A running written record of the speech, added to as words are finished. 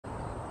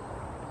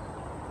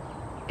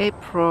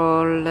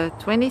April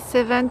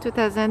 27,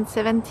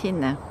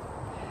 2017.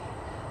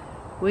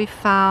 We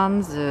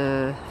found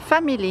the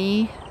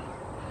family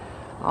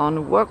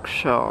on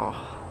Workshore.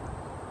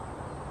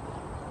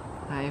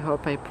 I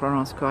hope I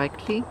pronounce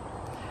correctly.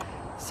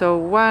 So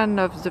one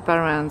of the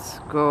parents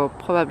go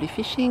probably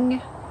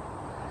fishing,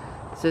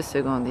 the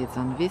second is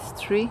on this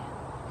tree,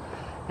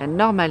 and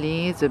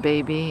normally the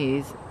baby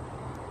is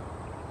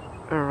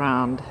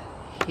around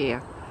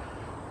here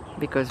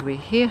because we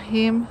hear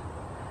him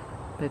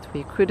but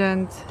we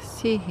couldn't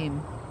see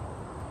him,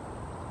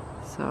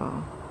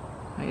 so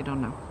I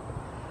don't know.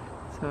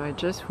 So I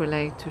just would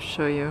like to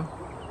show you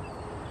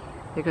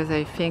because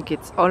I think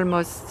it's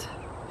almost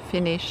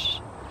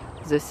finished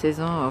the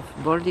season of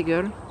bald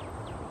eagle.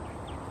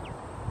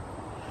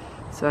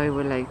 So I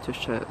would like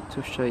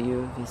to show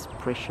you this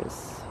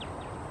precious,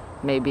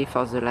 maybe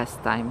for the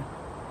last time,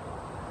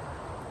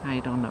 I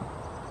don't know.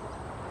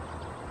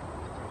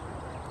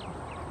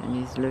 And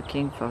he's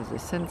looking for the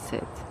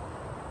sunset.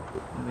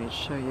 I will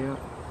show you.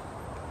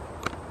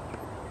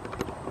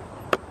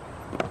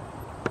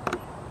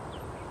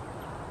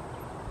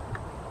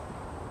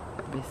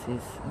 This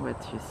is what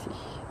you see.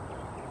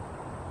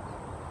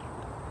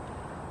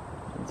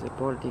 And the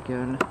bald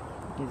eagle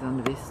is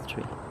on this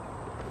tree.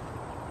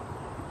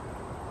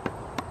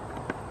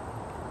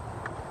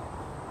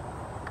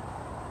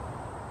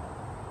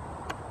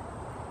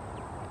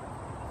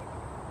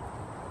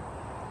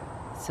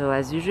 So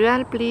as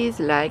usual,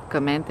 please like,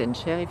 comment and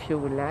share if you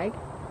would like.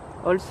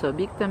 Also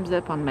big thumbs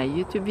up on my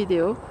YouTube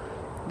video.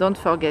 Don't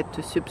forget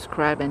to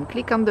subscribe and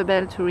click on the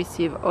bell to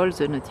receive all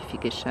the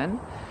notifications.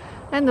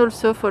 And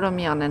also follow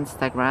me on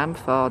Instagram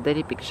for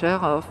daily pictures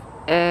of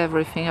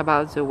everything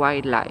about the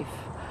wildlife.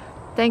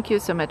 Thank you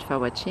so much for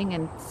watching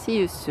and see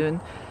you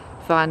soon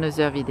for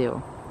another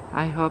video.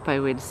 I hope I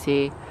will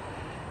see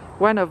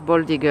one of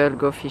bald eagle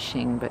go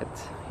fishing, but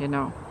you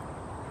know,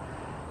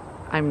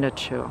 I'm not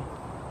sure.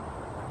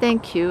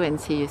 Thank you and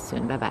see you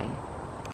soon. Bye bye.